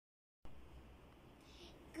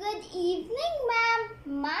Good evening, ma'am.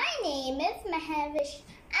 My name is Mahavish.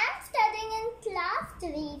 I'm studying in class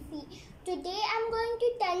 3C. Today I'm going to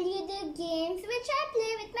tell you the games which I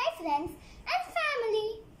play with my friends and family.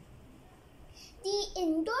 The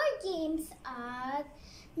indoor games are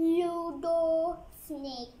Ludo,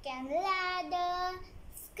 Snake and Ladder,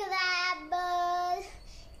 Scrabble,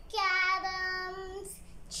 Caroms,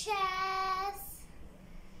 Chess,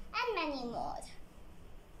 and many more.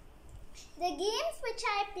 The games which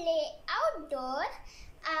I play outdoor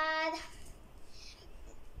are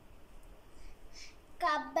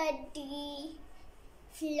Kabaddi,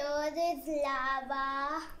 Floor is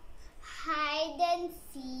Lava, Hide and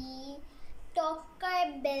Seek,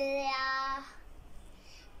 Tokkar-Billa,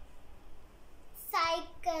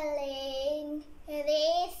 cycling,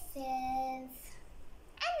 races,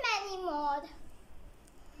 and many more.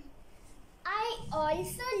 I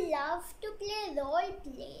also love to play role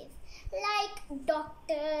plays like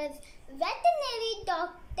doctors, veterinary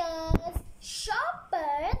doctors,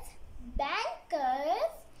 shoppers,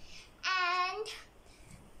 bankers, and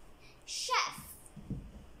chefs,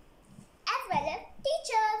 as well as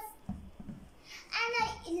teachers. And I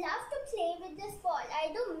love to play with this ball.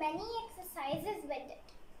 I do many exercises with it.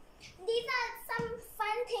 These are some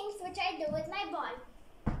fun things which I do with my ball.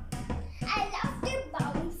 I love to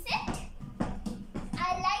bounce it. I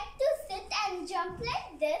like to sit and jump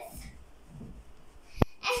like this.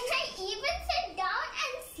 And I even sit down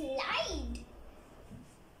and slide.